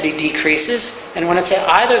intensity decreases. And when it's at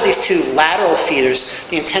either of these 2 lateral feeders,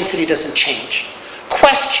 the intensity doesn't change.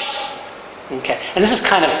 Question. Okay. And this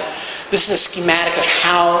is a schematic of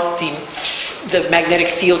how the magnetic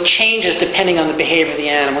field changes depending on the behavior of the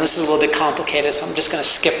animal. This is a little bit complicated, so I'm just going to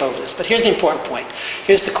skip over this. But here's the important point.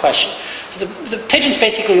 Here's the question. So the pigeons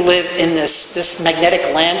basically live in this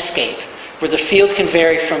magnetic landscape where the field can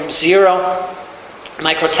vary from 0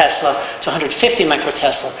 microtesla to 150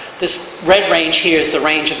 microtesla. This red range here is the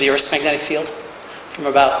range of the Earth's magnetic field, from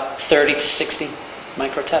about 30 to 60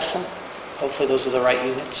 microtesla. Hopefully those are the right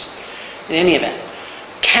units. In any event,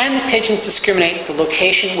 can the pigeons discriminate the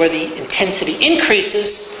location where the intensity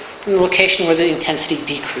increases from the location where the intensity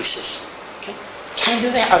decreases? Okay. Can they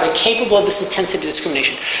do that? Are they capable of this intensity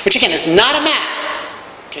discrimination? Which again is not a map.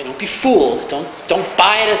 Okay, don't be fooled. Don't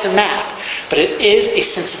buy it as a map. But it is a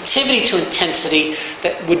sensitivity to intensity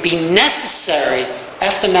that would be necessary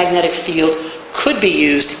if the magnetic field could be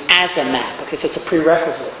used as a map. Okay, so it's a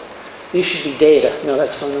prerequisite. These should be data. No,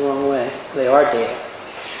 that's going the wrong way. They are data.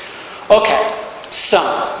 Okay, so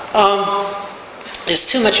there's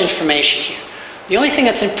too much information here. The only thing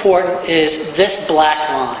that's important is this black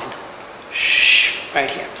line. Right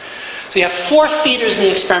here. So you have 4 feeders in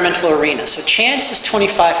the experimental arena. So chance is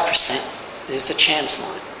 25%. There's the chance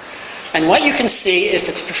line. And what you can see is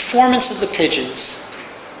that the performance of the pigeons,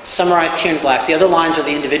 summarized here in black, the other lines are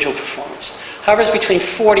the individual performance, hovers between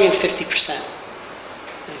 40 and 50%.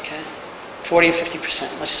 Okay? 40 and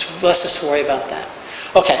 50%. Let's just worry about that.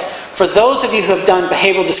 Okay, for those of you who have done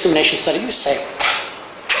behavioral discrimination study, you say,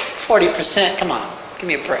 40%, come on, give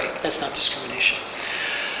me a break. That's not discrimination.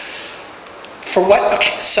 For what?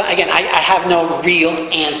 Okay, so again, I have no real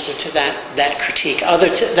answer to that critique other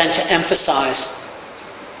than to emphasize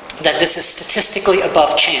that this is statistically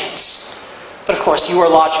above chance. But of course, you are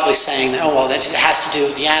logically saying that, oh, well, that it has to do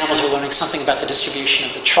with the animals are learning something about the distribution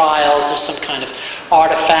of the trials, there's some kind of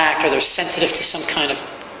artifact, or they're sensitive to some kind of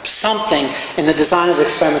something in the design of the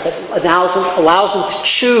experiment that allows them to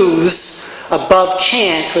choose above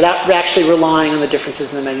chance without actually relying on the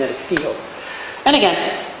differences in the magnetic field. And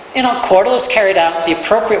again, Cordula's carried out the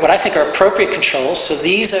appropriate, what I think are appropriate controls. So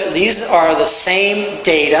these are the same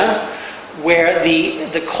data where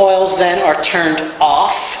the coils then are turned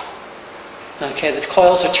off. Okay, the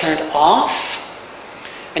coils are turned off.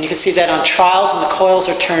 And you can see that on trials when the coils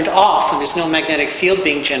are turned off, when there's no magnetic field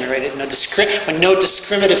being generated, when no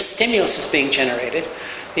discriminative stimulus is being generated,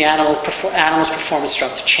 the animal's performance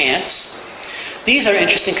dropped to chance. These are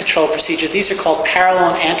interesting control procedures. These are called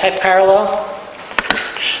parallel and anti-parallel.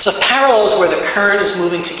 So parallel is where the current is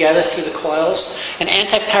moving together through the coils. And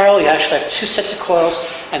anti-parallel, you actually have two sets of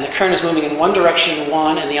coils, and the current is moving in one direction in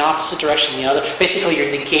one and the opposite direction in the other. Basically,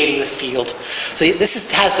 you're negating the field. So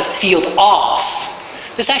this has the field off.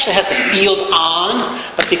 This actually has the field on,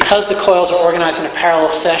 but because the coils are organized in a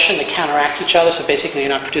parallel fashion, they counteract each other, so basically you're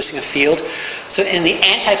not producing a field. So in the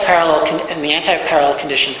anti-parallel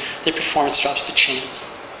condition, the performance drops to chance.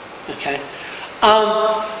 Okay?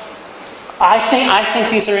 I think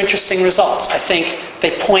these are interesting results. I think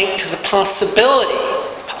they point to the possibility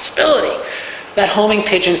that homing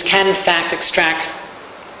pigeons can in fact extract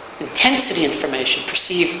intensity information,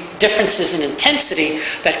 perceive differences in intensity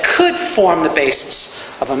that could form the basis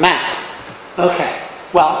of a map. Okay,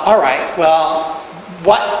 well, all right, well,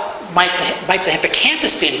 what might the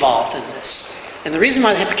hippocampus be involved in this? And the reason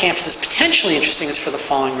why the hippocampus is potentially interesting is for the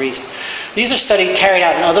following reason. These are carried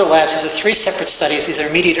out in other labs. These are 3 separate studies. These are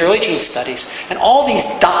immediate early gene studies. And all these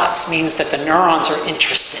dots means that the neurons are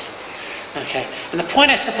interested. Okay, and the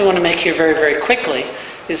point I simply want to make here very, very quickly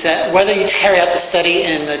is that whether you carry out the study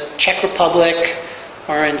in the Czech Republic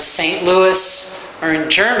or in St. Louis or in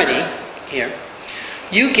Germany here,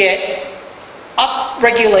 you get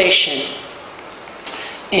upregulation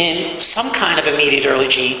in some kind of immediate early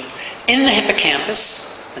gene in the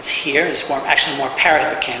hippocampus. That's here. It's actually more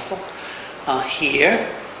parahippocampal. Here,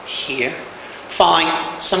 following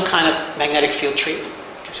some kind of magnetic field treatment.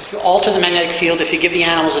 So if you alter the magnetic field, if you give the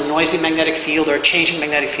animals a noisy magnetic field or a changing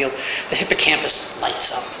magnetic field, the hippocampus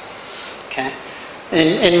lights up. Okay?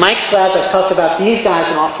 In Mike's lab, I've talked about these guys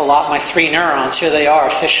an awful lot, my 3 neurons. Here they are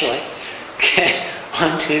officially. Okay?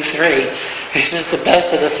 1, 2, 3. This is the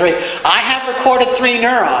best of the 3. I have recorded 3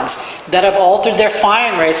 neurons that have altered their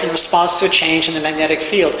firing rates in response to a change in the magnetic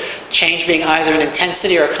field. Change being either an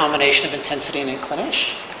intensity or a combination of intensity and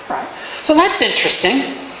inclination. Right? So that's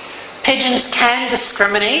interesting. Pigeons can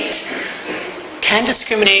discriminate an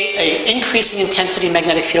increasing intensity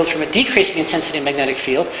magnetic field from a decreasing intensity magnetic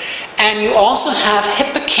field. And you also have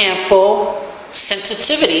hippocampal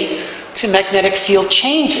sensitivity to magnetic field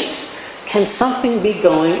changes. Can something be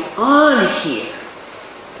going on here?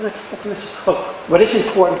 What is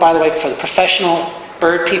important, by the way, for the professional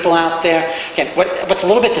bird people out there, again, what's a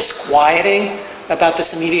little bit disquieting about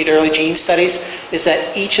this immediate early gene studies is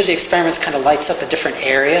that each of the experiments kind of lights up a different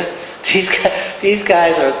area. These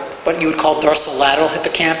guys are what you would call dorsolateral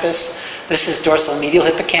hippocampus. This is dorsal medial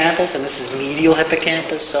hippocampus, and this is medial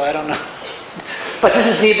hippocampus, so I don't know. But this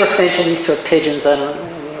is zebra finch, and these 2 are pigeons, I don't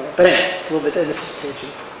know. But anyway, it's a little bit, this is pigeon.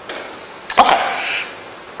 Okay,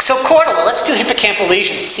 so cortical, let's do hippocampal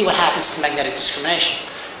lesions to see what happens to magnetic discrimination.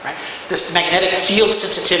 Right? This magnetic field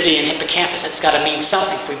sensitivity in hippocampus, that's got to mean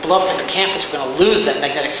something. If we blow up the hippocampus, we're going to lose that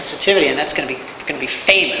magnetic sensitivity, and that's going to be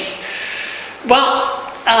famous. Well,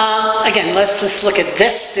 again, let's just look at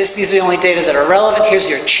this. These are the only data that are relevant. Here's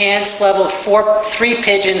your chance level. 3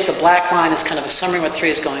 pigeons. The black line is kind of a summary of what 3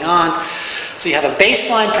 is going on. So you have a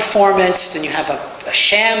baseline performance, then you have a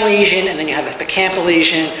sham lesion, and then you have a hippocampal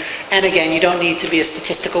lesion. And again, you don't need to be a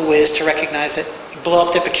statistical whiz to recognize that you blow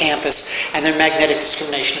up the hippocampus and their magnetic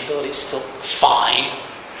discrimination ability is still fine.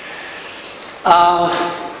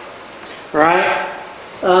 Right?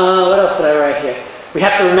 What else did I write here? We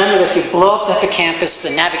have to remember that if you blow up the hippocampus,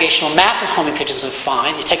 the navigational map of homing pigeons is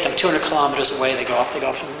fine. You take them 200 kilometers away, they go off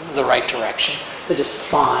in the right direction. They're just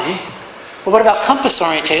fine. But what about compass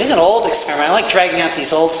orientation? This is an old experiment. I like dragging out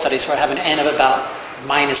these old studies where I have an N of about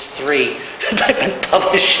 -3. I can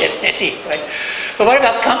publish it anyway. But what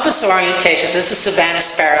about compass orientations? This is a savanna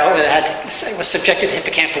sparrow that was subjected to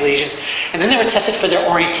hippocampal lesions. And then they were tested for their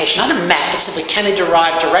orientation. Not a map, but simply can they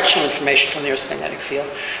derive directional information from the Earth's magnetic field.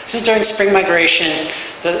 This is during spring migration.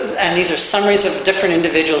 And these are summaries of different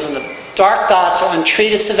individuals. And the dark dots are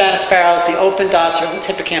untreated savanna sparrows. The open dots are with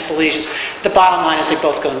hippocampal lesions. The bottom line is they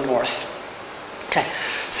both go north. Okay,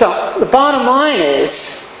 so the bottom line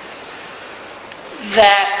is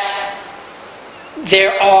that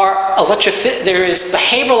there is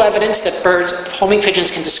behavioral evidence that homing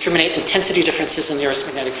pigeons can discriminate intensity differences in the Earth's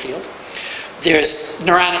magnetic field. There's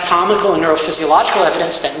neuroanatomical and neurophysiological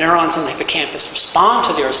evidence that neurons in the hippocampus respond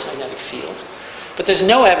to the Earth's magnetic field. But there's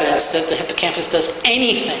no evidence that the hippocampus does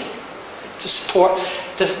anything to support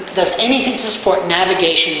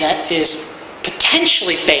navigation that is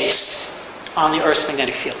potentially based on the Earth's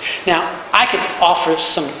magnetic field. Now, I could offer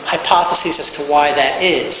some hypotheses as to why that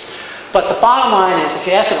is, but the bottom line is, if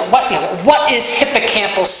you ask them, what is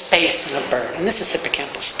hippocampal space in a bird? And this is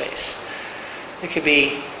hippocampal space. It could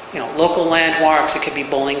be local landmarks. It could be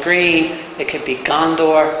Bowling Green. It could be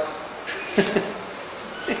Gondor.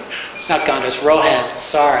 It's not Gondor, it's Rohan.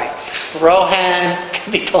 Sorry. Rohan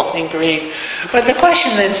can be Bowling Green. But the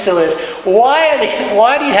question then still is, why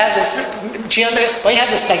do you have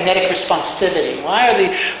this magnetic responsivity?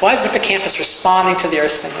 Why is the hippocampus responding to the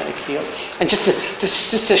Earth's magnetic field? And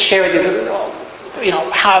just to share with you,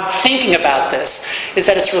 how I'm thinking about this is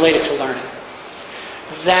that it's related to learning.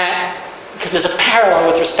 Because there's a parallel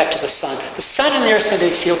with respect to the sun. The sun and the Earth's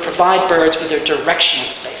magnetic field provide birds with their directional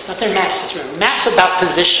space, not their maps. Maps about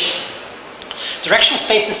position. Directional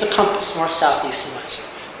space is the compass, north, south, east, and west.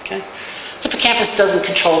 Okay? Hippocampus doesn't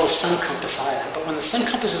control the sun compass either, but when the sun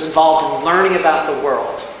compass is involved in learning about the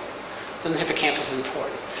world, then the hippocampus is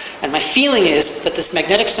important. And my feeling is that this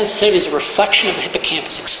magnetic sensitivity is a reflection of the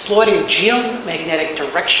hippocampus, exploiting geomagnetic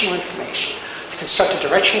directional information to construct a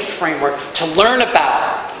directional framework to learn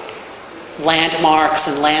about landmarks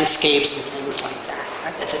and landscapes and things like that.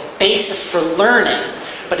 Right? It's a basis for learning,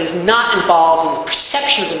 but is not involved in the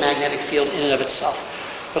perception of the magnetic field in and of itself.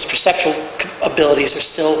 Those perceptual abilities are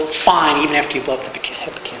still fine even after you blow up the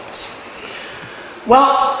hippocampus.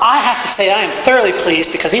 Well, I have to say I am thoroughly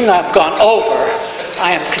pleased because even though I've gone over,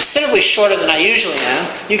 I am considerably shorter than I usually am.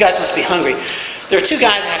 You guys must be hungry. There are two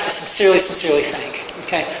guys I have to sincerely thank.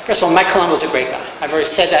 Okay? First of all, Mike Colombo is a great guy. I've already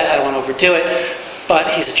said that. I don't want to overdo it. But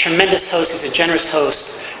he's a tremendous host. He's a generous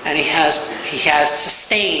host. And he has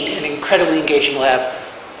sustained an incredibly engaging lab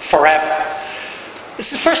forever.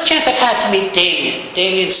 This is the first chance I've had to meet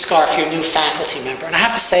Damien Scarf, your new faculty member. And I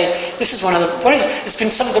have to say, this is it's been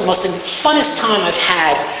some of the most funnest time I've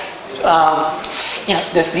had,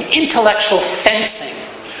 there's the intellectual fencing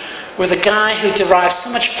with a guy who derives so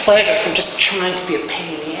much pleasure from just trying to be a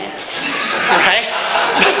pain in the ass, right?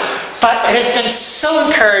 But it has been so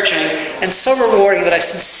encouraging and so rewarding that I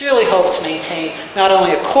sincerely hope to maintain not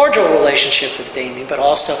only a cordial relationship with Damien, but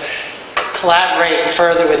also collaborate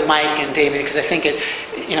further with Mike and Damien, because I think it,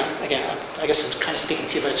 again, I guess I'm kind of speaking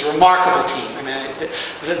to you, but it's a remarkable team. I mean,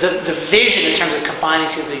 the vision in terms of combining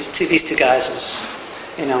these two guys is,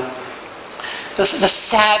 the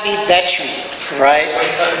savvy veteran, right,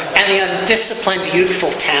 and the undisciplined youthful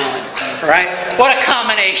talent, right? What a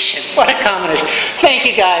combination! What a combination! Thank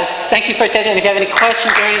you, guys. Thank you for attending. If you have any questions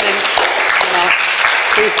or anything,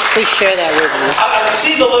 please share that with me. I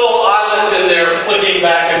see the little island in there flicking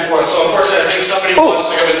back and forth. So unfortunately, I think somebody wants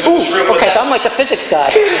to come into this room. Okay, so I'm like the physics guy.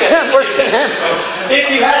 I'm worse than him. If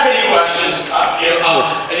you have any questions,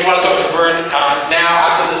 and you want to talk to Vern now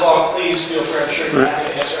after the talk, please feel free. I'm sure you're happy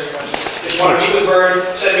to answer any questions. If you want to meet with Vern,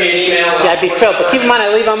 send me an email. Yeah, I'd be thrilled. But keep in mind,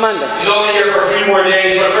 I leave on Monday. He's only here for a few more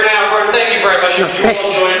days. But for now, Vern, thank you very much. If you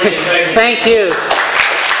will join me. Thank you.